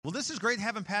Well, this is great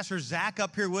having Pastor Zach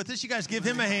up here with us. You guys give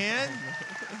him a hand.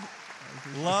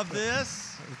 Love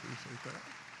this. I appreciate that.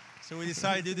 So we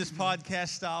decided to do this podcast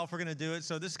style if we're going to do it.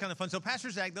 So this is kind of fun. So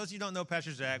Pastor Zach, those of you who don't know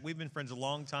Pastor Zach, we've been friends a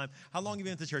long time. How long have you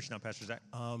been at the church now, Pastor Zach?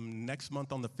 Next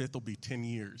month on the 5th will be 10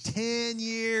 years. 10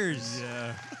 years.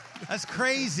 Yeah. That's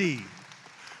crazy.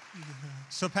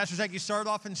 So, Pastor Zach, you started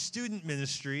off in student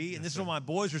ministry, and this is when my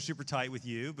boys were super tight with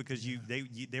you because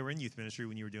they were in youth ministry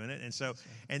when you were doing it, and so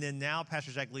and then now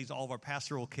Pastor Zach leads all of our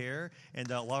pastoral care and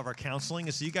a lot of our counseling,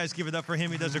 and so you guys give it up for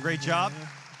him. He does a great job.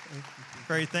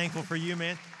 Very thankful for you,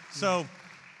 man. So,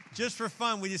 just for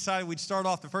fun, we decided we'd start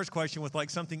off the first question with like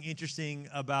something interesting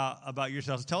about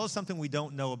yourselves. Tell us something we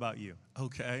don't know about you.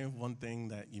 Okay, one thing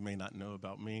that you may not know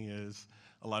about me is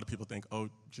a lot of people think, oh,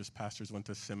 just pastors went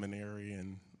to seminary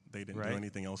and they didn't do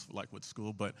anything else like with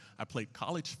school, but I played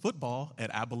college football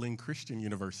at Abilene Christian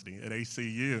University at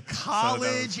ACU.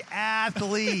 College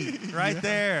athlete right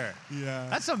there. Yeah.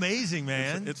 That's amazing,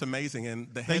 man. It's amazing. And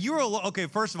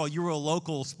first of all, you were a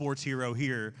local sports hero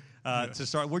here to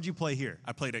start. Where'd you play here?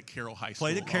 I played at Carroll High School.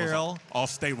 Played at Carroll.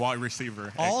 All-state wide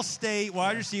receiver. All-state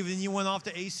wide receiver. Then you went off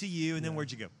to ACU, and then where'd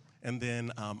you go? And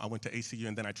then I went to ACU,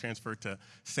 and then I transferred to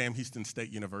Sam Houston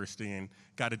State University and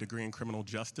got a degree in criminal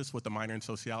justice with a minor in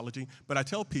sociology. But I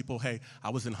tell people, hey, I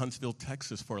was in Huntsville,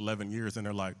 Texas for 11 years, and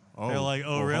they're like,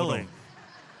 oh, really?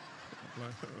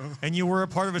 And you were a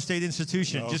part of a state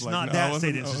institution, just not that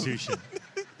state institution.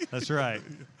 That's right.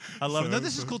 I love it. No,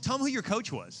 this is cool. Tell them who your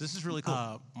coach was. This is really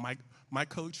cool. My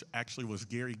coach actually was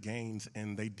Gary Gaines,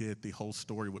 and they did the whole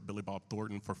story with Billy Bob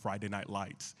Thornton for Friday Night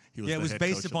Lights. It was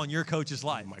based upon your coach's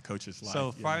life. My coach's life.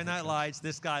 So Friday Night Lights,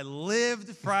 this guy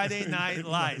lived Friday Night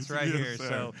Lights right here.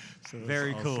 Sir. So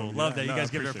very cool. Awesome. Love that. You guys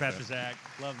give it up, up, Pastor Zach.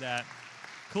 Love that.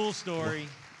 Cool story.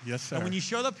 Yes, sir. And when you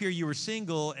showed up here, you were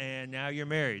single, and now you're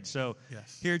married. So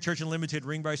here at Church Unlimited,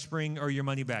 ring by spring or your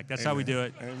money back. That's how we do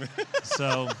it. Amen.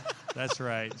 So that's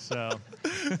right. So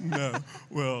no,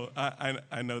 well,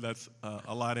 I know that's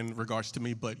a lot in regards to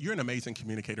me, but you're an amazing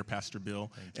communicator, Pastor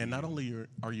Bill. And not only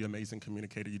are you an amazing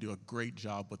communicator, you do a great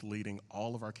job with leading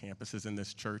all of our campuses in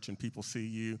this church, and people see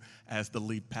you as the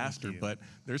lead pastor. But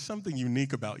there's something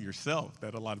unique about yourself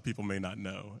that a lot of people may not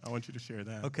know. I want you to share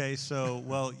that. Okay, so,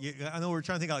 I know we're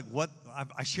trying to think like what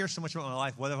I share so much about my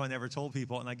life. What have I never told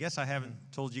people? And I guess I haven't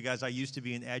told you guys I used to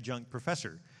be an adjunct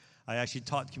professor. I actually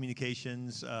taught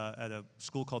communications at a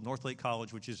school called Northlake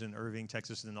College, which is in Irving,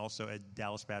 Texas, and then also at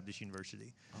Dallas Baptist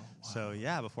University. Oh, wow.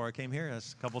 So, before I came here,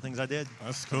 that's a couple of things I did.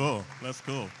 That's cool. That's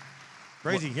cool.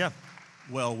 Crazy,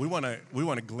 Well, we want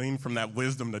to glean from that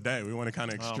wisdom today. We want to kind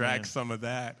of extract some of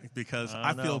that because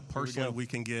I feel personally we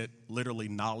can get literally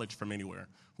knowledge from anywhere.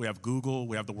 We have Google,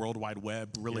 we have the World Wide Web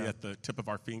really at the tip of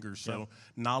our fingers. So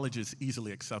knowledge is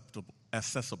easily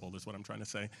accessible is what I'm trying to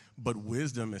say. But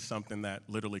wisdom is something that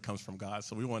literally comes from God.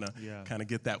 So we want to kind of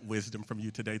get that wisdom from you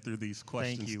today through these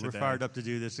questions. Thank you. Today. We're fired up to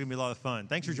do this. It's going to be a lot of fun.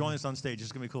 Thanks for joining us on stage.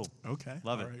 It's going to be cool. Okay.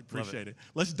 Love it. All right. Appreciate it.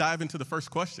 Let's dive into the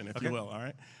first question, if you will. All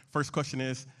right. First question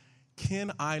is,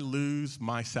 can I lose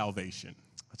my salvation?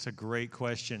 That's a great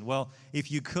question. Well, if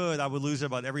you could, I would lose it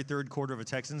about every third quarter of a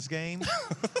Texans game.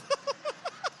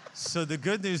 So the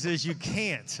good news is you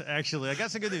can't, actually. I got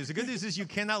some good news. The good news is you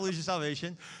cannot lose your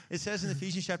salvation. It says in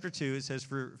Ephesians chapter 2, it says,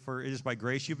 For it is by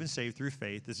grace you've been saved through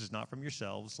faith. This is not from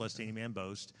yourselves, lest any man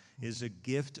boast. It is a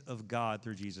gift of God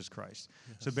through Jesus Christ.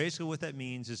 Yes. So basically what that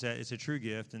means is that it's a true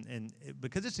gift. And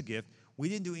because it's a gift, we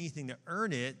didn't do anything to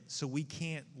earn it, so we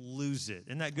can't lose it.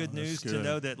 Isn't that good news to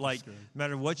know that, like, no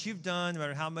matter what you've done, no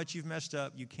matter how much you've messed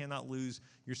up, you cannot lose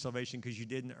your salvation because you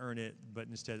didn't earn it, but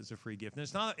instead it's a free gift. And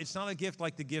it's not a gift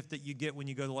like the gift that you get when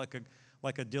you go to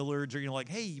like a Dillard's, or like,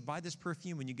 hey, you buy this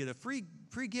perfume and you get a free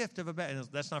gift of a bag. And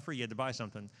that's not free. You had to buy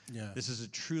something. Yeah. This is a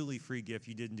truly free gift.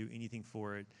 You didn't do anything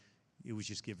for it. It was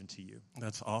just given to you.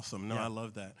 That's awesome. No, I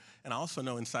love that. And I also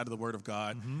know inside of the Word of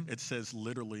God, it says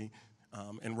literally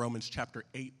in Romans chapter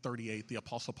 8:38, the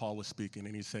Apostle Paul was speaking,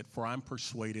 and he said, "For I'm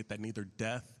persuaded that neither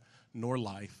death nor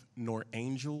life, nor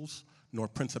angels, nor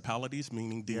principalities,"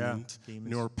 meaning demons,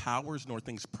 nor powers, nor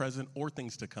things present or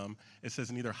things to come. It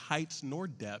says neither heights nor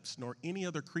depths, nor any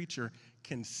other creature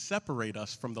can separate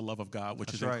us from the love of God,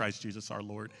 which is in Christ Jesus our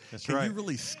Lord. Can you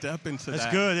really step into that?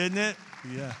 That's good, isn't it?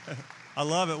 Yeah. I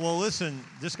love it. Well, listen,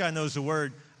 this guy knows the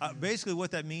word. Basically,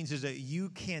 what that means is that you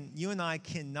and I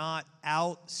cannot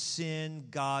out-sin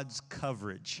God's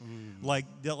coverage. Like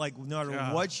no matter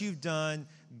what you've done,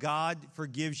 God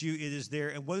forgives you. It is there.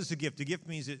 And what is the gift? The gift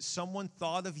means that someone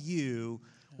thought of you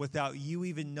without you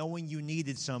even knowing you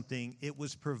needed something. It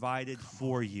was provided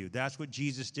for you. That's what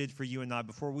Jesus did for you and I.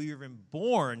 Before we were even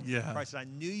born, Christ said, I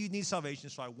knew you need salvation,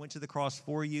 so I went to the cross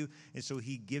for you, and so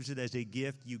he gives it as a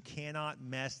gift. You cannot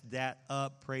mess that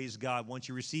up. Praise God. Once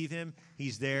you receive him,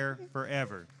 he's there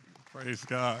forever. Praise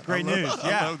God. Great news.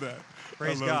 Yeah. I love that.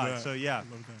 Praise God. So, yeah.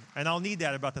 And I'll need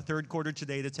that about the third quarter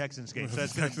today, the Texans game. So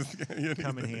that's going to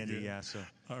come in handy. Yeah. So.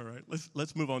 All right.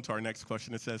 Let's move on to our next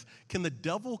question. It says, can the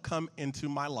devil come into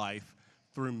my life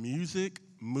through music,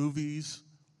 movies,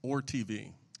 or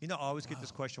TV? You know, I always get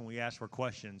this question when we ask for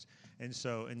questions. And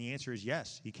the answer is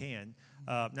yes, he can.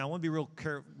 Now, I want to be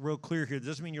real clear here. It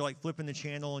doesn't mean you're like flipping the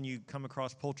channel and you come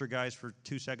across poltergeist for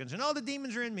 2 seconds and, the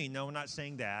demons are in me. No, we're not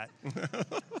saying that.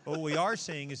 What we are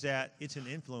saying is that it's an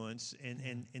influence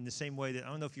and in the same way that, I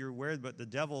don't know if you're aware, but the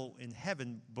devil in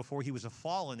heaven, before he was a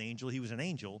fallen angel, he was an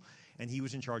angel, and he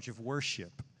was in charge of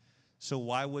worship. So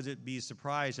why would it be a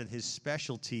surprise that his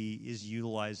specialty is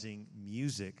utilizing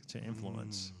music to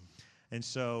influence? And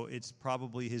so it's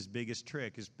probably his biggest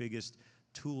trick, his biggest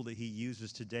tool that he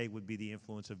uses today would be the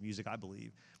influence of music, I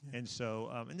believe. Yeah. And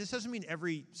so, and this doesn't mean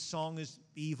every song is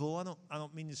evil. I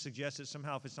don't mean to suggest that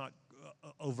somehow if it's not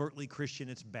overtly Christian,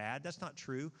 it's bad. That's not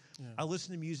true. Yeah. I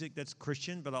listen to music that's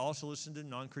Christian, but I also listen to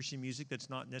non-Christian music that's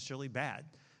not necessarily bad.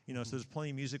 You know, so there's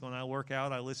plenty of music when I work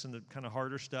out. I listen to kind of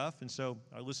harder stuff, and so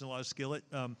I listen to a lot of Skillet,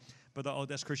 but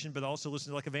that's Christian. But I also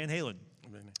listen to like a Van Halen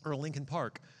or a Linkin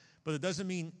Park. But it doesn't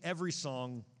mean every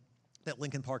song that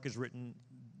Linkin Park has written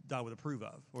that I would approve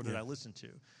of or that I listen to.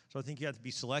 So I think you have to be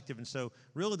selective. And so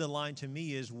really the line to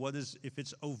me is if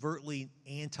it's overtly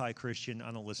anti-Christian,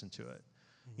 I don't listen to it.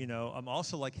 You know, I'm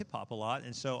also like hip-hop a lot,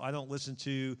 and so I don't listen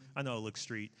to, I know it looks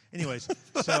street. Anyways,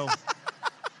 so,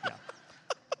 yeah.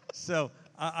 So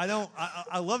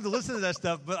I love to listen to that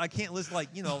stuff, but I can't listen,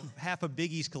 half of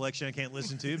Biggie's collection I can't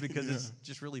listen to because it's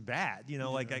just really bad. You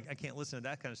know, I can't listen to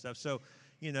that kind of stuff. So,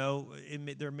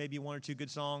 there may be 1 or 2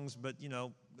 good songs, but,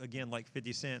 again, like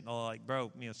 50 Cent,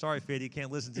 bro, sorry, 50,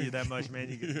 can't listen to you that much,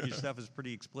 man. Your stuff is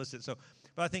pretty explicit. So,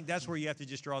 but I think that's where you have to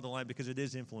just draw the line because it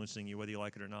is influencing you, whether you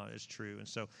like it or not. It's true. And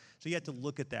so you have to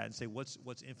look at that and say, what's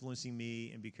influencing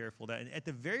me, and be careful of that. And at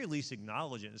the very least,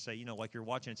 acknowledge it and say, like you're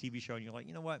watching a TV show and you're like,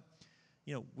 you know what?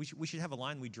 We should have a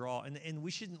line we draw, and we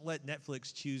shouldn't let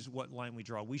Netflix choose what line we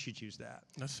draw. We should choose that.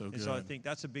 That's so good. And so I think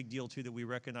that's a big deal too, that we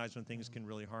recognize when things can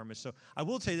really harm us. So I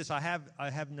will tell you this: I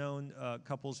have known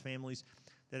couples, families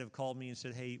that have called me and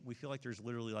said, "Hey, we feel like there's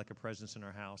literally like a presence in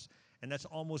our house," and that's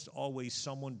almost always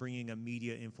someone bringing a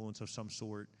media influence of some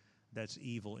sort that's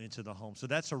evil into the home. So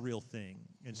that's a real thing.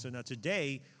 And so now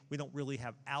today, we don't really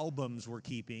have albums we're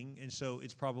keeping, and so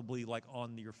it's probably like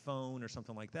on your phone or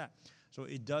something like that. So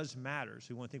it does matter. So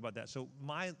you want to think about that. So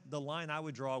the line I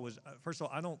would draw was, first of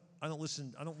all, I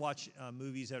don't watch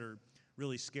movies that are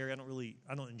really scary.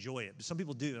 I don't enjoy it. But some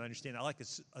people do, and I understand. I like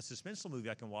a suspenseful movie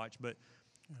I can watch, but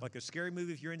like a scary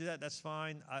movie, if you're into that, that's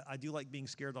fine. I do like being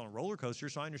scared on a roller coaster,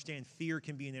 so I understand fear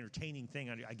can be an entertaining thing.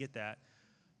 I get that.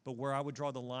 But where I would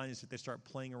draw the line is that they start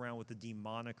playing around with the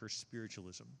demonic or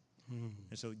spiritualism.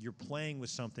 And so you're playing with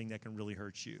something that can really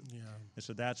hurt you. Yeah. And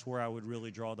so that's where I would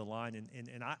really draw the line.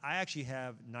 And I actually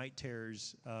have night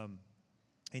terrors, and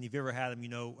if you've ever had them, you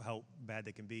know how bad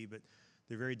they can be, but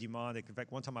they're very demonic. In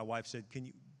fact, one time my wife said, can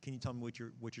you tell me what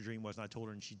your dream was? And I told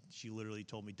her, and she literally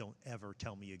told me, don't ever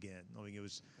tell me again. I mean, it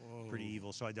was pretty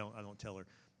evil, so I don't tell her.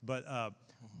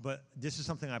 But this is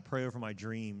something I pray over my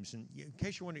dreams. And in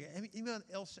case you're wondering, anyone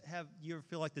else you ever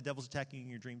feel like the devil's attacking you in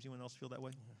your dreams? Anyone else feel that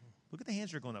way? Look at the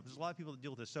hands that are going up. There's a lot of people that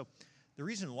deal with this. So the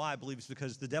reason why I believe is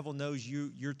because the devil knows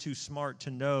you're too smart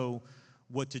to know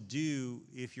what to do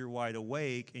if you're wide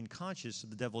awake and conscious. So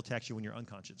the devil attacks you when you're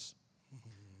unconscious.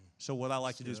 So what I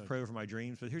like to do is pray over my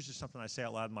dreams. But here's just something I say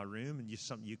out loud in my room, and just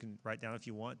something you can write down if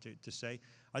you want to say.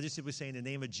 I just simply say, in the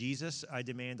name of Jesus, I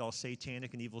demand all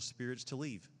satanic and evil spirits to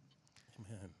leave.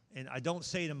 Amen. And I don't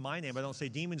say it in my name. I don't say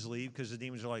demons leave, because the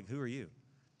demons are like, who are you?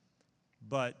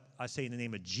 But I say in the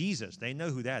name of Jesus. They know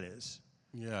who that is.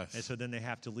 Yes. And so then they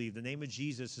have to leave. The name of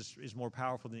Jesus is more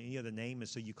powerful than any other name, and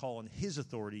so you call on his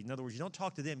authority. In other words, you don't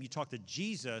talk to them. You talk to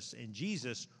Jesus, and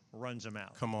Jesus runs them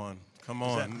out. Come on.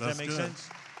 Does that make sense?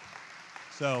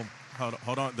 So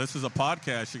hold on. This is a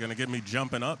podcast. You're going to get me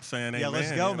jumping up saying amen. Yeah,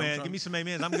 let's go, man. Give me some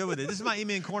amens. I'm good with it. This is my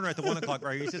amen corner at the 1 o'clock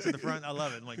right here. He sits in the front. I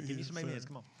love it. I'm like, give me some amens.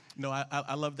 Come on. No,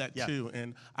 I love that too.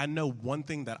 And I know one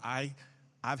thing that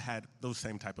I've had those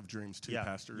same type of dreams too,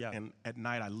 Pastor. Yeah. And at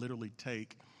night I literally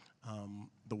take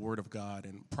the word of God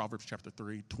in Proverbs chapter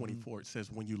 3:24. It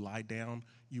says, when you lie down,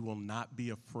 you will not be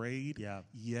afraid. Yeah.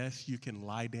 Yes, you can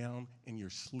lie down and your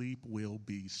sleep will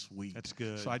be sweet. That's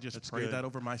good. So I just pray that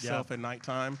over myself at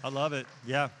nighttime. I love it.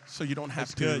 Yeah. So you don't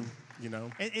have to you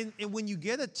know. And when you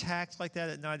get attacked like that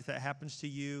at night, if that happens to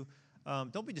you,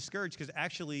 don't be discouraged, because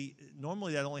actually,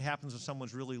 normally that only happens when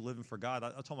someone's really living for God.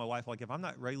 I told my wife, like, if I'm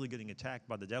not regularly getting attacked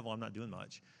by the devil, I'm not doing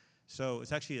much. So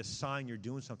it's actually a sign you're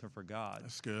doing something for God.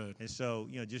 That's good. And so,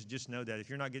 just know that if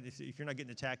you're not getting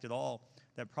attacked at all,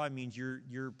 that probably means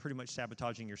you're pretty much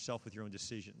sabotaging yourself with your own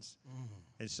decisions.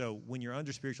 And so when you're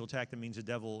under spiritual attack, that means the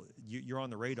devil, you're on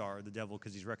the radar of the devil,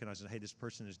 because he's recognizing, hey, this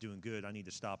person is doing good. I need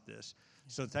to stop this.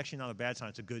 So it's actually not a bad sign.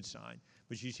 It's a good sign.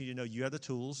 But you just need to know you have the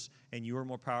tools, and you are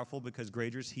more powerful, because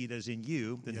greater is he that is in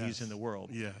you than he is in the world.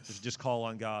 Yes. Just call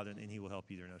on God, and he will help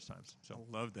you during those times. So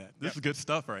I love that. This is good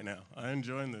stuff right now. I'm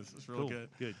enjoying this. It's real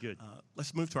good. Good.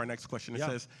 Let's move to our next question. It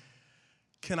says,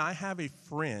 can I have a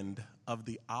friend of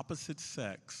the opposite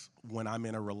sex when I'm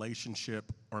in a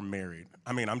relationship or married?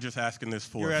 I mean, I'm just asking this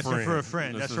for You're a friend. asking for a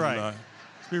friend. That's right.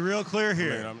 Let's be real clear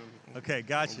here. Okay,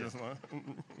 gotcha.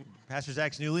 Pastor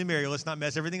Zach's newly married. Let's not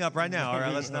mess everything up right now. All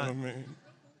right, let's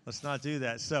not do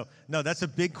that. So, no, that's a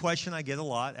big question I get a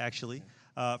lot, actually,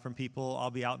 from people. I'll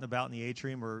be out and about in the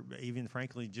atrium, or even,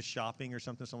 frankly, just shopping or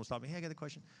something. Someone will stop me. Hey, I got a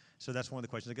question. So that's one of the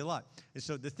questions I get a lot. And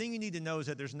so the thing you need to know is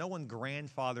that there's no one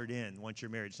grandfathered in once you're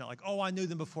married. It's not like, oh, I knew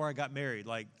them before I got married.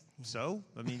 Like, so?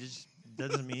 I mean, it just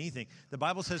doesn't mean anything. The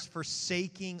Bible says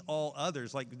forsaking all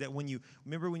others. Like that when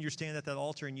remember when you're standing at that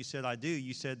altar and you said, I do,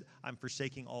 you said, I'm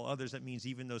forsaking all others. That means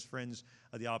even those friends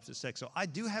of the opposite sex. So I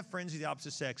do have friends of the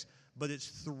opposite sex, but it's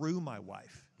through my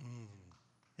wife.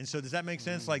 And so does that make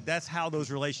sense? Like that's how those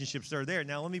relationships are there.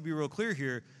 Now, let me be real clear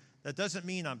here. That doesn't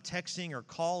mean I'm texting or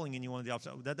calling anyone of the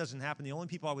opposite. That doesn't happen. The only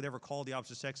people I would ever call the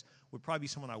opposite sex would probably be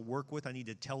someone I work with. I need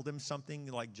to tell them something,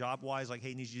 like job-wise, like, hey,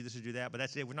 I need you to do this or do that. But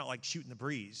that's it. We're not like shooting the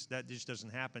breeze. That just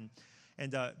doesn't happen.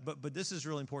 And but this is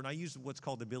really important. I use what's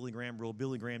called the Billy Graham rule.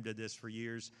 Billy Graham did this for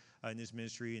years in his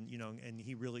ministry, and and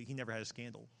he never had a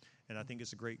scandal. And I think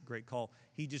it's a great call.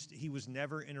 He was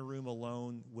never in a room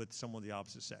alone with someone of the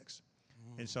opposite sex.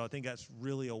 And so I think that's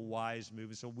really a wise move.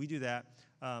 And so we do that.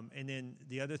 And then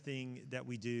the other thing that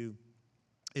we do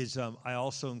is I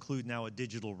also include now a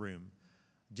digital room.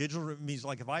 Digital room means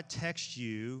like if I text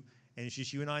you and it's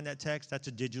just you and I in that text, that's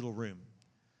a digital room.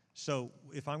 So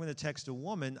if I'm going to text a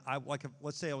woman,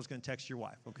 let's say I was going to text your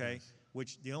wife, okay? Yes.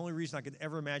 Which the only reason I could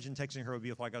ever imagine texting her would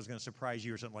be if like I was going to surprise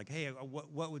you or something like, hey,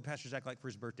 what would Pastor Zach like for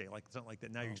his birthday? Like something like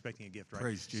that. Now you're expecting a gift, right?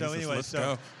 Praise Jesus. So anyway, let's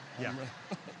go. Yeah.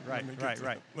 Right.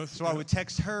 So I would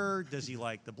text her, does he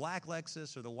like the black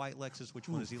Lexus or the white Lexus? Which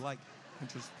one does he like?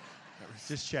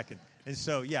 Just checking. And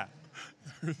so, yeah.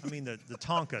 I mean, the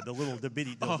Tonka,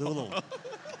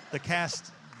 the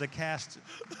cast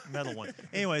metal one.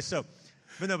 Anyway,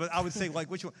 but I would say like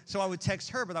which one. So I would text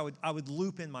her, but I would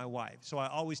loop in my wife. So I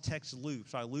always text loop.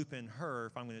 So I loop in her.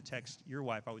 If I'm going to text your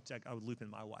wife, I would loop in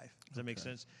my wife. Does that make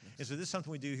sense? Yes. And so this is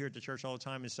something we do here at the church all the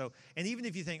time. And even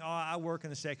if you think, oh, I work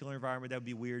in a secular environment, that would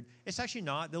be weird. It's actually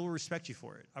not. They'll respect you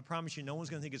for it. I promise you, no one's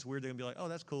going to think it's weird. They're going to be like, oh,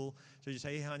 that's cool. So you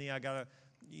say, hey, honey, I got a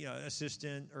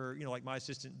assistant, or like my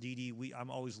assistant Dee Dee. I'm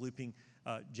always looping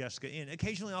Jessica in.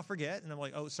 Occasionally I'll forget, and I'm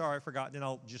like, oh, sorry, I forgot. And then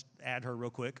I'll just add her real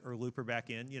quick or loop her back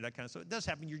in, that kind of stuff. It does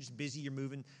happen. You're just busy. You're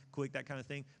moving quick, that kind of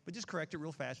thing. But just correct it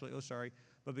real fast. Like, oh, sorry.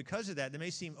 But because of that, they may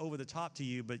seem over the top to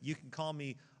you, but you can call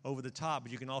me over the top,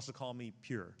 but you can also call me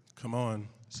pure. Come on.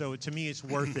 So to me, it's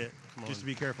worth it just to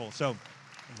be careful. So,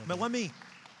 but let me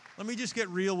just get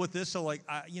real with this. So like,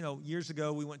 years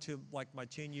ago, we went to like my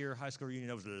 10-year high school reunion.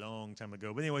 That was a long time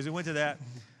ago. But anyways, we went to that.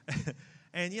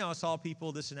 And, I saw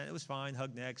people, this and that. It was fine.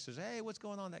 Hug necks. Says, hey, what's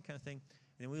going on? That kind of thing.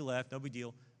 And then we left. No big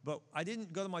deal. But I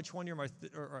didn't go to my 20 or I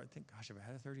think, gosh, have I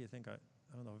had a 30?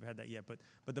 I don't know if I've had that yet.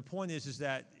 But the point is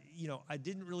that, I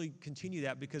didn't really continue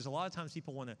that because a lot of times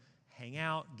people want to hang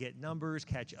out, get numbers,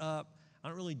 catch up. I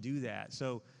don't really do that.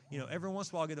 So, every once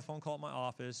in a while I'll get a phone call at my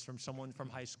office from someone from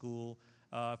high school.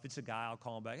 If it's a guy, I'll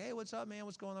call him back. Hey, what's up, man?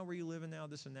 What's going on? Where you living now?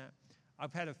 This and that.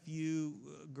 I've had a few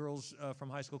girls from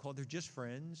high school call. They're just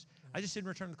friends. I just didn't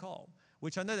return the call,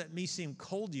 which I know that may seem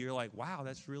cold to you. You're like, wow,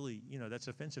 that's really, that's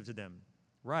offensive to them.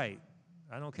 Right.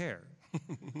 I don't care.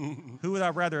 Who would I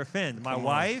rather offend, my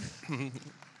wife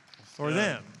or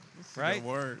them? Right?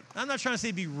 Word. I'm not trying to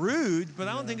say be rude, but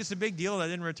I don't think it's a big deal that I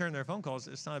didn't return their phone calls.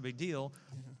 It's not a big deal.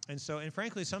 And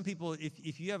frankly, some people,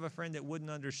 if you have a friend that wouldn't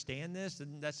understand this,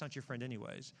 then that's not your friend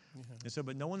anyways. And so,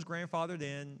 but no one's grandfathered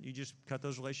in. You just cut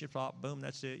those relationships off. Boom,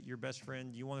 that's it. Your best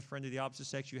friend. You want a friend of the opposite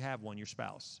sex, you have one, your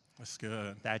spouse. That's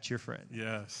good. That's your friend.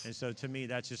 Yes. And so to me,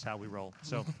 that's just how we roll.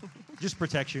 So just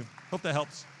protects you. Hope that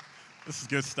helps. This is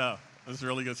good stuff. This is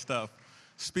really good stuff.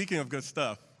 Speaking of good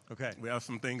stuff, Okay. We have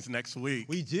some things next week.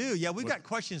 We do. Yeah, we've got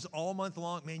questions all month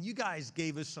long. Man, you guys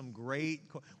gave us some great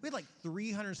we had like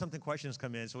 300-something questions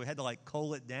come in, so we had to like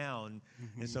cull it down.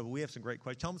 And so we have some great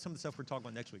questions. Tell them some of the stuff we're talking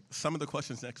about next week. Some of the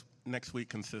questions next week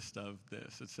consist of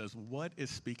this. It says, what is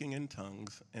speaking in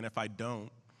tongues? And if I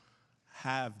don't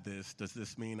have this, does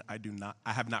this mean I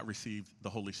have not received the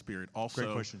Holy Spirit? Also,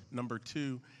 great question. Number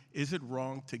 2, is it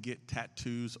wrong to get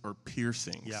tattoos or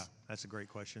piercings? Yeah, that's a great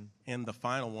question. And the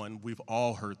final one, we've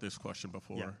all heard this question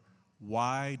before. Yeah.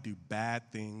 Why do bad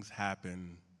things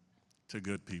happen to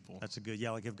good people? That's a good,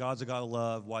 like if God's a God of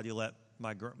love, why do you let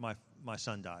my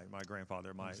son die, my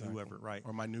grandfather, whoever, right?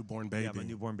 Or my newborn baby. Yeah, my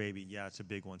newborn baby. Yeah, it's a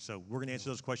big one. So we're going to answer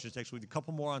those questions next week. A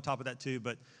couple more on top of that too,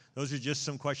 but those are just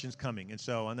some questions coming. And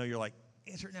so I know you're like,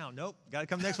 answer it now. Nope, got to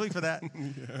come next week for that.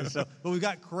 Yeah. But we've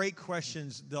got great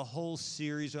questions. The whole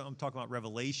series, I'm talking about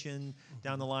Revelation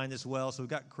down the line as well. So we've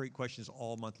got great questions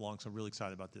all month long. So I'm really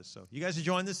excited about this. So you guys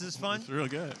enjoying this? Is this fun? It's real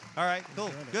good. All right,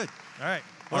 cool, good. All right,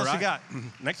 what else you got?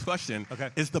 Next question. Okay.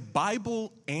 Is the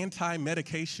Bible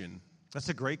anti-medication? That's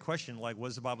a great question. Like, what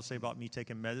does the Bible say about me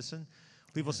taking medicine?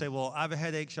 People say, well, I have a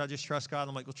headache. Should I just trust God?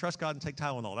 I'm like, well, trust God and take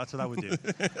Tylenol. That's what I would do.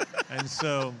 And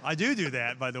so I do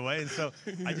that, by the way. And so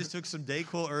I just took some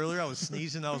Dayquil earlier. I was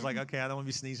sneezing. I was like, okay, I don't want to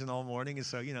be sneezing all morning. And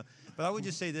so, but I would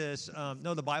just say this.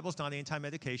 No, the Bible's not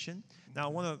anti-medication. Now, I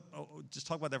want to just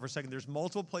talk about that for a second. There's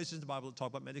multiple places in the Bible that talk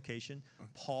about medication.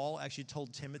 Paul actually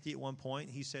told Timothy at one point,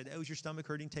 he said, oh, is your stomach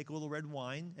hurting? Take a little red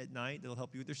wine at night. It'll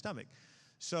help you with your stomach.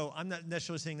 So I'm not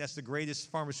necessarily saying that's the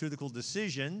greatest pharmaceutical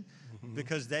decision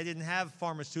because they didn't have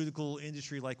pharmaceutical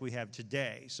industry like we have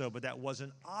today. So, but that was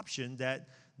an option that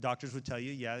doctors would tell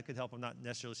you, yeah, it could help. I'm not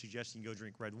necessarily suggesting you go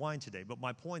drink red wine today. But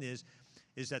my point is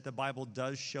that the Bible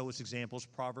does show us examples.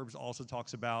 Proverbs also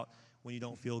talks about when you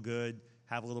don't feel good,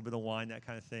 have a little bit of wine, that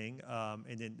kind of thing.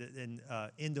 And then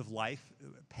end of life,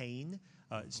 pain.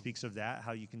 It speaks of that,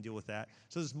 how you can deal with that.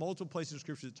 So there's multiple places in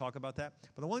Scripture that talk about that.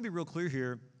 But I want to be real clear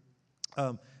here.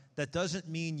 That doesn't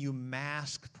mean you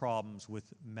mask problems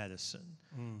with medicine.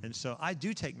 And so I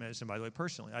do take medicine, by the way,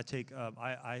 personally. I take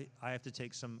I have to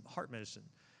take some heart medicine.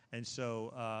 And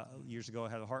so years ago I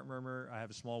had a heart murmur. I have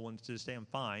a small one to this day. I'm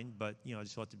fine, but I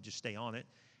just have to just stay on it.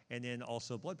 And then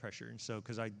also blood pressure. And so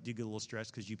because I do get a little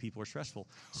stressed because you people are stressful.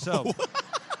 So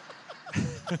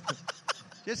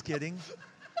just kidding.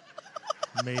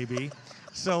 Maybe.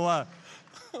 So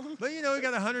but, we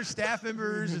got 100 staff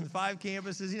members and 5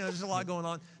 campuses. There's a lot going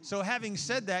on. So having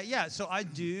said that, yeah, so I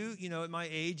do, at my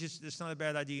age, it's not a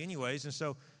bad idea anyways. And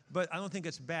so, but I don't think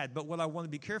it's bad. But what I want to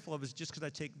be careful of is just because I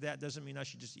take that doesn't mean I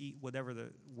should just eat whatever the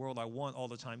world I want all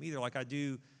the time either. Like I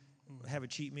do have a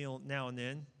cheat meal now and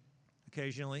then,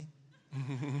 occasionally.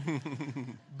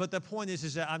 But the point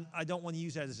is that I don't want to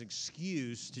use that as an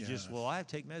excuse to I have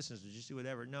to take medicines to just do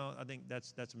whatever. No, I think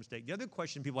that's a mistake. The other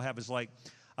question people have is like,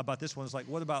 about this one is like,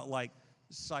 what about like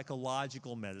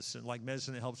psychological medicine, like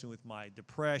medicine that helps me with my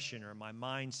depression or my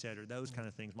mindset or those kind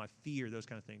of things, my fear, those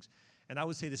kind of things. And I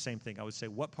would say the same thing. I would say,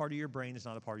 what part of your brain is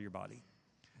not a part of your body?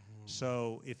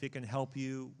 So if it can help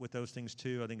you with those things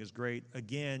too, I think is great.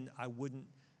 Again, I wouldn't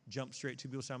jump straight to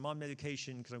people say, I'm on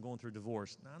medication because I'm going through a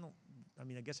divorce.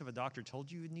 I guess if a doctor told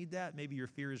you you'd need that, maybe your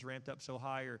fear is ramped up so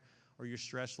high or your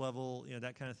stress level,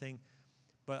 that kind of thing.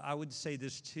 But I would say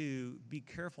this too, be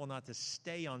careful not to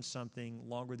stay on something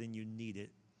longer than you need it.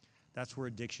 That's where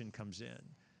addiction comes in.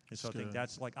 And so I think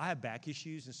that's like, I have back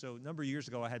issues. And so a number of years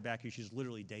ago, I had back issues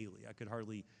literally daily.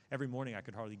 Every morning I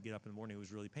could hardly get up in the morning. It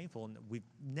was really painful. And we've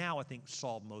now, I think,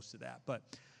 solved most of that. But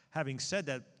having said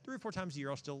that, 3 or 4 times a year,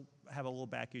 I'll still have a little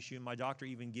back issue. And my doctor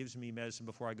even gives me medicine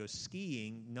before I go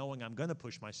skiing, knowing I'm going to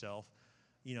push myself.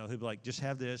 He'll be like, just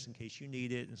have this in case you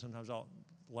need it. And sometimes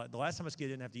the last time I skied, I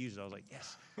didn't have to use it. I was like,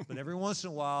 yes. But every once in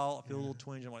a while, I feel a little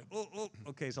twinge. I'm like,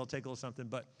 okay, so I'll take a little something.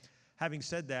 But having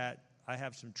said that, I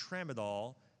have some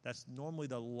tramadol. That's normally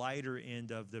the lighter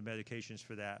end of the medications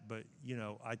for that. But,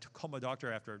 I called my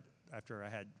doctor after I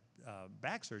had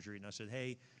back surgery, and I said,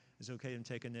 hey, is it okay I'm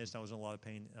taking this? And I was in a lot of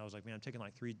pain. And I was like, man, I'm taking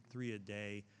like three a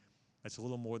day. That's a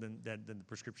little more than the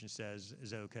prescription says.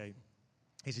 Is that okay?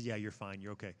 He said, yeah, you're fine.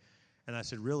 You're okay. And I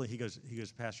said, really? He goes,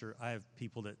 Pastor, I have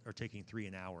people that are taking 3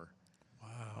 an hour. Wow.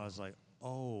 I was like,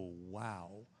 oh,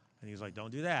 wow. And he was like,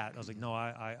 don't do that. I was like, no,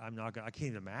 I'm not going to. I can't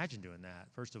even imagine doing that,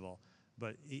 first of all.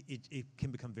 But it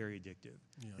can become very addictive.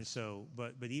 Yes. And so,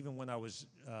 but even when I was,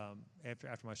 after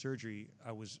my surgery,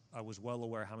 I was well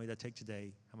aware how many did I take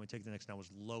today, how many take the next, and I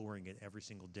was lowering it every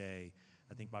single day.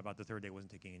 I think by about the 3rd day I wasn't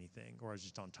taking anything, or I was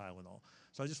just on Tylenol.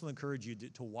 So I just want to encourage you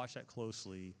to watch that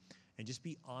closely and just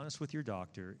be honest with your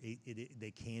doctor.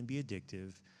 They can be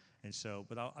addictive. And so,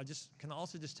 but I can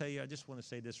also just tell you, I just want to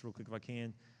say this real quick if I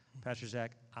can. Pastor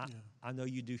Zach, I know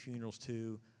you do funerals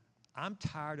too. I'm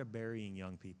tired of burying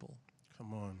young people.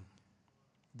 Come on.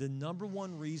 The number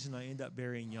one reason I end up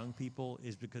burying young people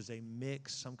is because they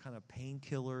mix some kind of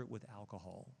painkiller with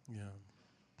alcohol. Yeah.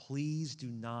 Please do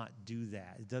not do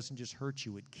that. It doesn't just hurt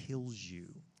you, it kills you.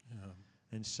 Yeah.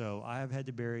 And so I have had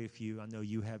to bury a few. I know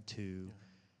you have too.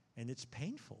 Yeah. And it's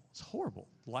painful. It's horrible.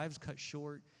 Lives cut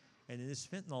short. And this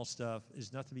fentanyl stuff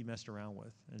is nothing to be messed around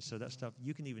with. And so that stuff,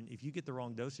 you can even, if you get the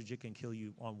wrong dosage, it can kill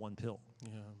you on one pill.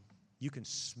 Yeah. You can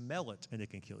smell it and it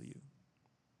can kill you.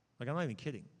 Like, I'm not even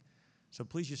kidding. So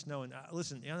please just know, and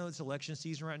listen, I know it's election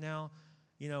season right now.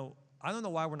 You know, I don't know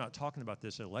why we're not talking about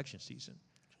this at election season.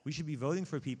 We should be voting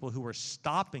for people who are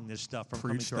stopping this stuff from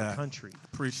coming to our country.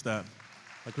 Preach that.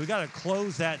 Like, we got to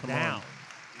close that Come down. on.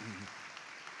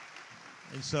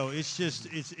 And so it's just,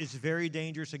 it's very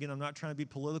dangerous. Again, I'm not trying to be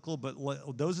political, but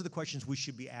those are the questions we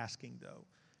should be asking, though.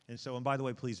 And so, and by the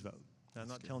way, please vote. Now, I'm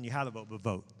not telling you how to vote, but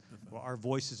vote. Well, our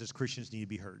voices as Christians need to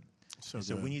be heard. So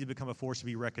we need to become a force to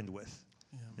be reckoned with.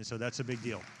 Yeah. And so that's a big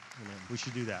deal. Amen. We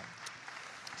should do that.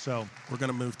 So we're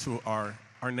going to move to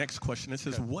our next question. It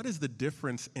says, what is the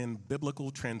difference in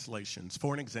biblical translations?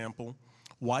 For an example,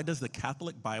 why does the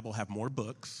Catholic Bible have more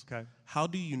books? Okay. How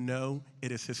do you know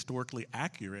it is historically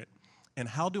accurate? And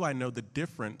how do I know the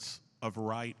difference of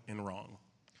right and wrong?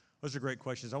 Those are great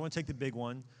questions. I want to take the big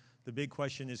one. The big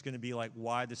question is going to be like,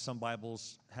 why do some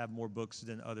Bibles have more books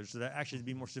than others? So that actually, to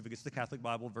be more specific, it's the Catholic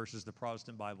Bible versus the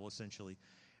Protestant Bible, essentially.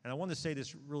 And I want to say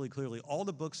this really clearly. All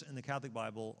the books in the Catholic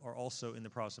Bible are also in the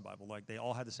Protestant Bible. Like, they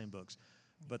all have the same books.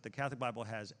 But the Catholic Bible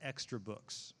has extra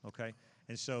books, okay?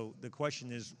 And so the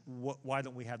question is, why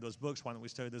don't we have those books? Why don't we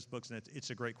study those books? And it's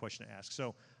a great question to ask.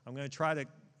 So I'm going to try to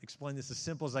explain this as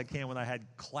simple as I can when I had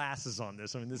classes on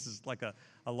this. I mean, this is like a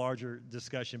larger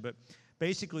discussion. But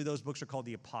basically, those books are called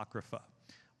the Apocrypha.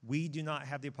 We do not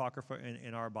have the Apocrypha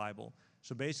in our Bible.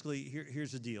 So basically,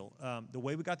 here's the deal. The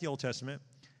way we got the Old Testament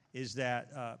is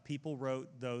that people wrote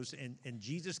those, and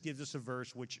Jesus gives us a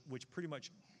verse which pretty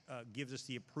much gives us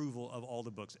the approval of all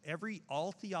the books.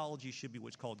 All theology should be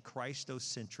what's called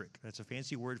Christocentric. That's a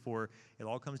fancy word for it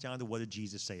all comes down to what did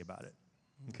Jesus say about it,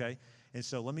 okay? And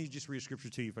so let me just read a scripture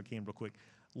to you if I can real quick.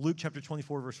 Luke chapter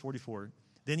 24, verse 44.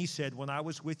 Then he said, when I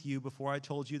was with you before I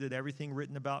told you that everything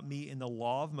written about me in the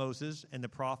law of Moses and the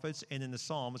prophets and in the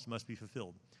Psalms must be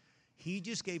fulfilled. He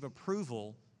just gave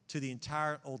approval to the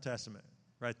entire Old Testament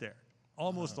right there.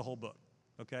 Almost the whole book,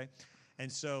 okay?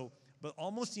 And so, but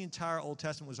almost the entire Old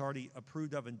Testament was already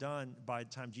approved of and done by the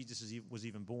time Jesus was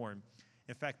even born.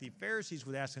 In fact, the Pharisees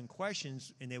would ask him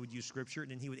questions, and they would use Scripture,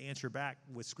 and then he would answer back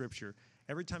with Scripture.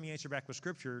 Every time he answered back with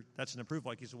Scripture, that's an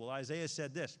approval. Like he said, well, Isaiah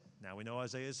said this. Now we know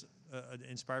Isaiah is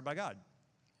inspired by God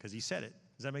because he said it.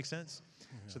 Does that make sense?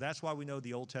 Mm-hmm. So that's why we know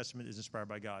the Old Testament is inspired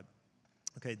by God.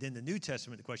 Okay, then the New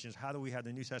Testament, the question is, how do we have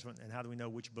the New Testament, and how do we know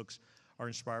which books are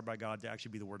inspired by God to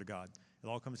actually be the Word of God? It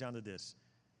all comes down to this.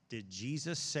 Did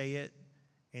Jesus say it,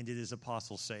 and did his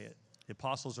apostles say it? The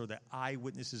apostles are the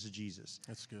eyewitnesses of Jesus.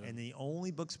 That's good. And the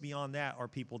only books beyond that are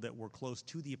people that were close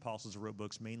to the apostles who wrote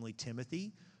books, mainly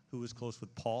Timothy, who was close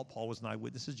with Paul. Paul was an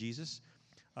eyewitness of Jesus.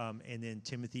 And then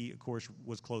Timothy, of course,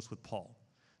 was close with Paul.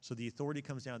 So the authority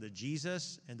comes down to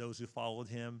Jesus and those who followed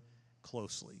him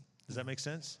closely. Does that make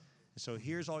sense? So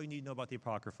here's all you need to know about the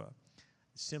Apocrypha.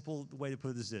 Simple way to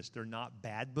put it is this. They're not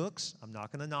bad books. I'm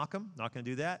not going to knock them. Not going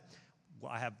to do that.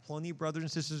 Well, I have plenty of brothers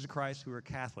and sisters of Christ who are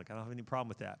Catholic. I don't have any problem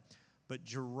with that. But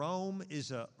Jerome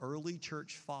is an early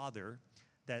church father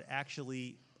that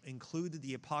actually included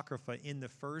the Apocrypha in the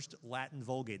first Latin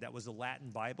Vulgate. That was the Latin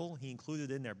Bible. He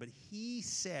included it in there. But he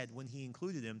said when he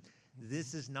included them,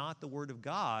 this is not the Word of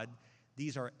God.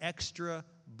 These are extra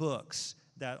books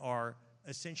that are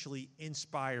essentially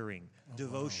inspiring,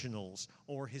 devotionals,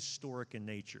 or historic in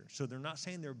nature. So they're not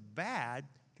saying they're bad.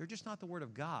 They're just not the Word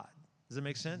of God. Does that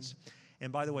make sense?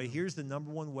 And by the way, here's the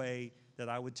number one way that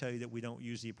I would tell you that we don't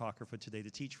use the Apocrypha today to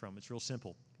teach from. It's real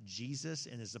simple. Jesus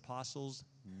and his apostles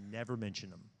never mention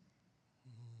them.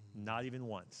 Not even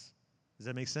once. Does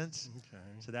that make sense? Okay.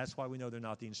 So that's why we know they're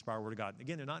not the inspired Word of God.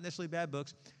 Again, they're not necessarily bad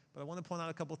books, but I want to point out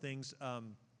a couple things.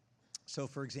 So,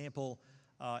 for example,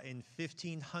 in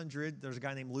 1500, there's a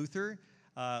guy named Luther.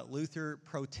 Luther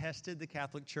protested the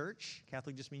Catholic Church.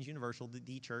 Catholic just means universal,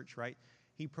 the church, right?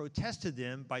 He protested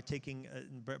them by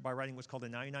writing what's called the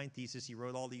 99 Thesis. He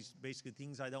wrote all these basically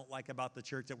things I don't like about the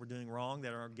church that we're doing wrong,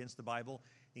 that are against the Bible.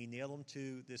 And he nailed them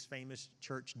to this famous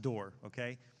church door,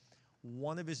 okay?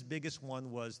 One of his biggest one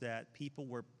was that people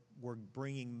were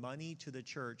bringing money to the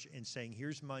church and saying,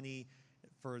 here's money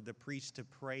for the priest to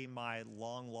pray my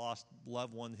long-lost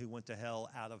loved one who went to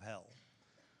hell out of hell.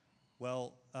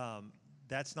 Well,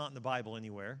 that's not in the Bible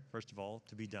anywhere, first of all,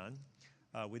 to be done.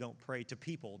 We don't pray to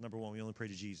people, number one. We only pray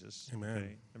to Jesus. Amen.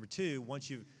 Okay? Number two, once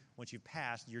you've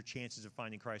passed, your chances of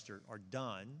finding Christ are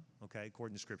done, okay,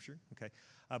 according to Scripture, okay?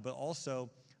 But also,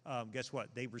 guess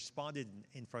what? They responded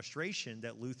in frustration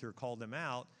that Luther called them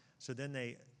out. So then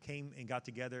they came and got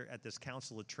together at this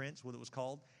Council of Trent, what it was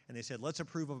called, and they said, let's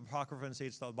approve of Apocrypha and say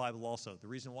it's the Bible also. The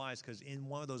reason why is because in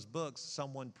one of those books,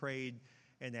 someone prayed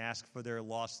and asked for their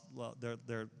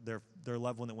their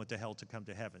loved one that went to hell to come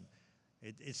to heaven.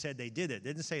 It said they did it. It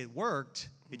didn't say it worked.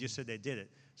 It just said they did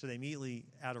it. So they immediately,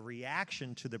 out of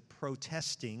reaction to the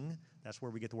protesting, that's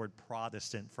where we get the word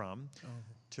Protestant from,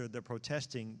 to the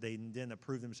protesting, they then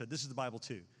approved them and said, this is the Bible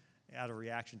too, out of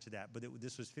reaction to that. But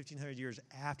this was 1,500 years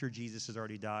after Jesus has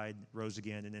already died, rose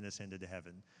again, and then ascended to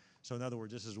heaven. So in other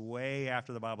words, this is way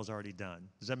after the Bible's already done.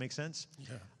 Does that make sense?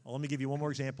 Yeah. Well, let me give you one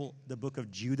more example. The book of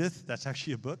Judith, that's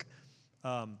actually a book.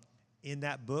 In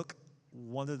that book,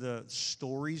 one of the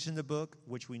stories in the book,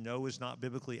 which we know is not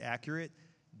biblically accurate,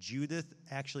 Judith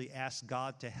actually asked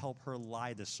God to help her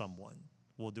lie to someone.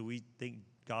 Well, do we think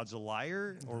God's a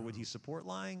liar, or would he support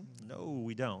lying? No,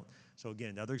 we don't. So again,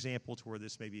 another example to where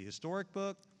this may be a historic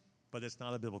book, but it's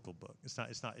not a biblical book. It's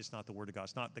not the Word of God.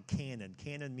 It's not the canon.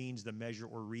 Canon means the measure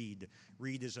or read.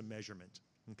 Read is a measurement.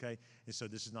 Okay? And so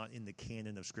this is not in the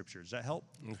canon of Scripture. Does that help?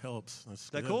 It helps. That's Is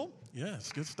that good. cool? Yeah,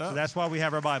 it's good stuff. So that's why we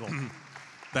have our Bible.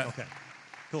 Okay.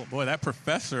 Cool. Boy, that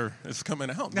professor is coming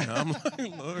out now. I'm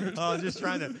like, Lord. Just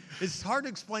trying to. It's hard to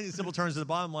explain in simple terms. The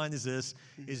bottom line is this: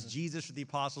 is Jesus or the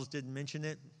apostles didn't mention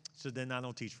it, so then I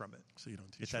don't teach from it. So you don't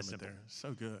teach It's from that it simple. there.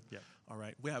 So good. Yep. All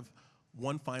right. We have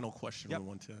one final question Yep. we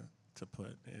want to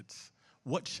put. It's,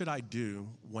 what should I do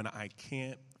when I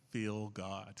can't feel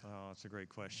God? Oh, that's a great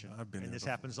question. I've been and there this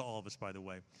before. happens to all of us, by the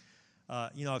way.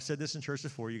 I've said this in church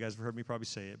before. You guys have heard me probably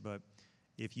say it, but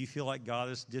if you feel like God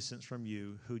is distant from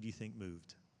you, who do you think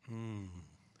moved?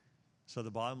 So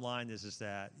the bottom line is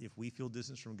that if we feel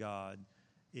distance from God,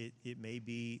 it may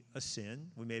be a sin.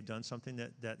 We may have done something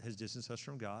that has distanced us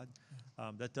from God.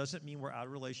 That doesn't mean we're out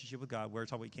of relationship with God. We're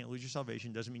talking about you can't lose your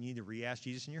salvation. Doesn't mean you need to re-ask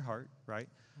Jesus in your heart, right?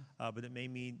 But it may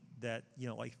mean that,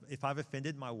 like if I've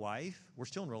offended my wife, we're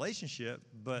still in relationship,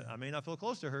 but I may not feel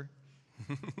close to her,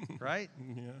 right?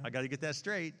 Yeah. I got to get that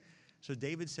straight. So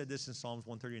David said this in Psalms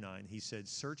 139. He said,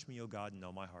 search me, O God, and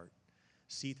know my heart.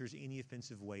 See if there's any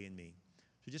offensive way in me.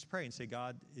 So just pray and say,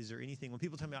 God, is there anything? When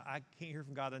people tell me I can't hear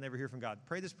from God, I never hear from God.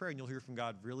 Pray this prayer and you'll hear from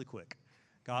God really quick.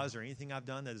 God, is there anything I've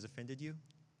done that has offended you?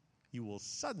 You will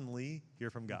suddenly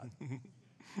hear from God.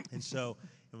 And so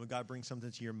when God brings something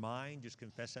to your mind, just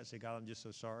confess that. Say, God, I'm just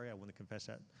so sorry. I want to confess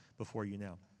that before you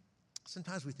now.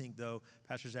 Sometimes we think, though,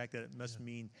 Pastor Zach, that it must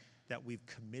mean that we've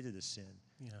committed a sin.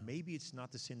 Yeah. Maybe it's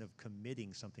not the sin of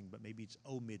committing something, but maybe it's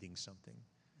omitting something.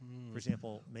 For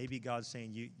example, maybe God's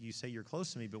saying, you say you're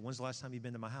close to me, but when's the last time you've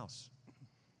been to my house?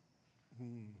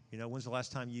 When's the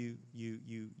last time you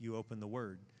opened the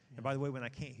Word? Yeah. And by the way, when I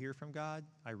can't hear from God,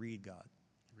 I read God.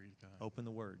 Read God. Open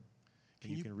the Word.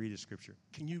 And you can read His Scripture.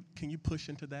 Can you push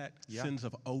into that sins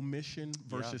of omission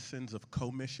versus sins of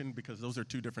commission? Because those are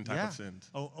two different types of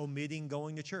sins. Omitting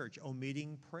going to church,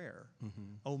 omitting prayer,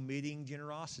 omitting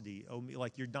generosity.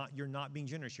 Like you're not being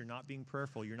generous. You're not being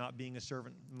prayerful. You're not being a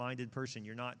servant-minded person.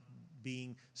 You're not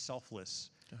being selfless.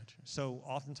 Gotcha. So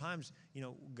oftentimes,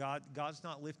 God's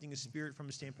not lifting His Spirit from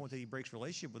a standpoint that He breaks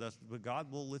relationship with us, but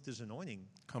God will lift His anointing.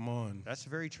 Come on. That's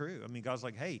very true. I mean, God's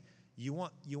like, hey, you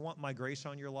want my grace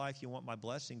on your life, you want my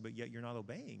blessing, but yet you're not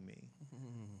obeying me.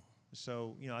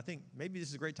 So, I think maybe this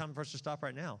is a great time for us to stop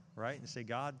right now, right? And say,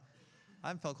 God, I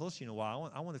haven't felt close to you in a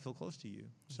while. I want to feel close to you.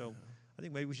 So I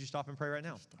think maybe we should stop and pray right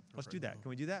now. Let's do that. Can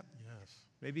we do that? Yes.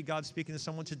 Maybe God's speaking to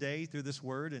someone today through this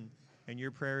word, and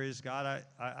your prayer is, God,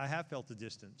 I have felt the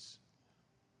distance.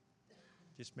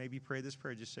 Just maybe pray this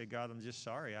prayer. Just say, God, I'm just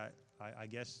sorry. I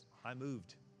guess I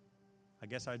moved. I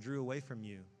guess I drew away from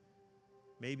you.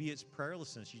 Maybe it's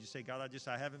prayerlessness. You just say, God,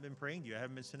 I haven't been praying to you. I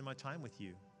haven't been spending my time with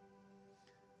you.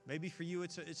 Maybe for you,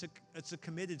 it's a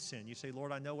committed sin. You say,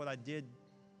 Lord, I know what I did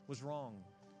was wrong,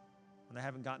 and I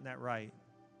haven't gotten that right.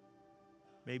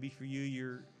 Maybe for you,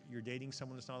 you're dating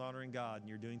someone that's not honoring God, and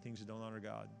you're doing things that don't honor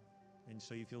God, and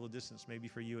so you feel a distance. Maybe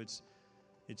for you, it's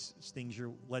things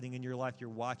you're letting in your life.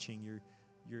 You're watching.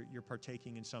 You're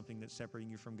partaking in something that's separating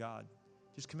you from God.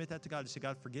 Just commit that to God. Just say,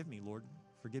 God, forgive me, Lord.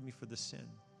 Forgive me for this sin.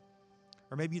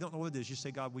 Or maybe you don't know what it is. Just say,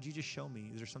 God, would you just show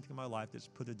me? Is there something in my life that's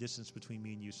put a distance between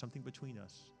me and you, something between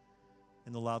us?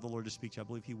 And allow the Lord to speak to you. I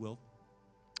believe He will.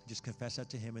 Just confess that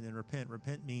to Him and then repent.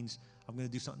 Repent means I'm going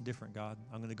to do something different, God.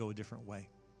 I'm going to go a different way.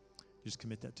 Just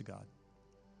commit that to God.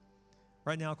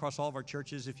 Right now, across all of our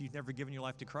churches, if you've never given your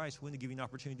life to Christ, we want to give you an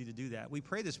opportunity to do that. We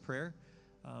pray this prayer.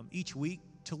 each week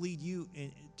to lead you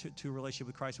to a relationship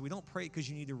with Christ. We don't pray because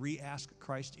you need to re-ask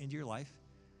Christ into your life.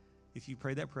 If you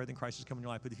pray that prayer, then Christ has come in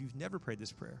your life. But if you've never prayed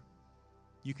this prayer,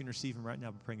 you can receive him right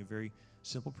now by praying a very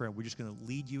simple prayer. We're just going to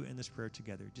lead you in this prayer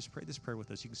together. Just pray this prayer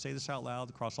with us. You can say this out loud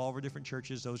across all of our different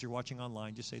churches. Those who are watching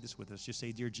online, just say this with us. Just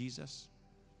say, Dear Jesus,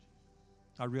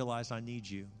 I realize I need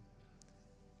you.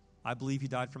 I believe you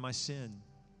died for my sin,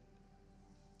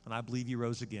 and I believe you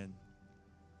rose again.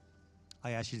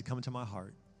 I ask you to come into my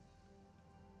heart,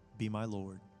 be my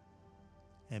Lord,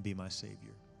 and be my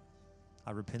Savior.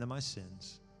 I repent of my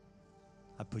sins.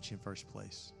 I put you in first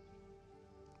place.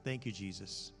 Thank you,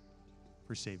 Jesus,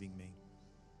 for saving me.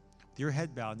 With your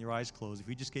head bowed and your eyes closed, if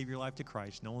you just gave your life to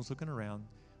Christ, no one's looking around,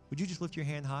 would you just lift your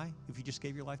hand high if you just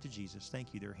gave your life to Jesus?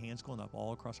 Thank you. There are hands going up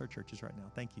all across our churches right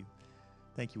now. Thank you.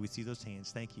 Thank you. We see those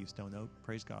hands. Thank you, Stone Oak.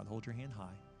 Praise God. Hold your hand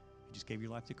high. You just gave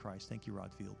your life to Christ. Thank you,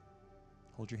 Rodfield.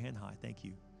 Hold your hand high. Thank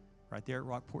you. Right there at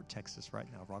Rockport, Texas, right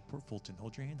now. Rockport, Fulton.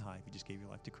 Hold your hand high if you just gave your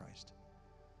life to Christ.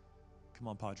 Come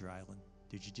on, Padre Island.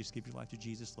 Did you just give your life to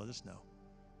Jesus? Let us know.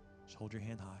 Just hold your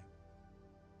hand high.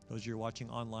 Those of you who are watching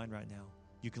online right now,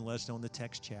 you can let us know in the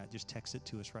text chat. Just text it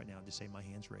to us right now. Just say, my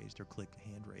hand's raised, or click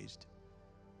hand raised.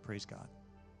 Praise God.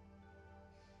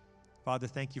 Father,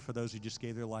 thank you for those who just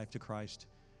gave their life to Christ.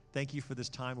 Thank you for this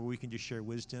time where we can just share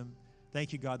wisdom.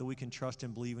 Thank you, God, that we can trust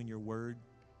and believe in your word.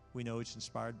 We know it's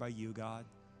inspired by you, God.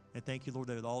 And thank you, Lord,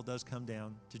 that it all does come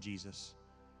down to Jesus.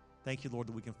 Thank you, Lord,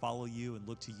 that we can follow you and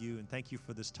look to you. And thank you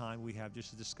for this time we have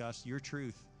just to discuss your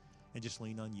truth and just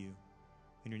lean on you.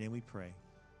 In your name we pray.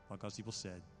 All God's people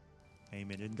said,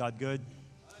 amen. Isn't God good?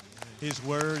 His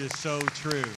word is so true.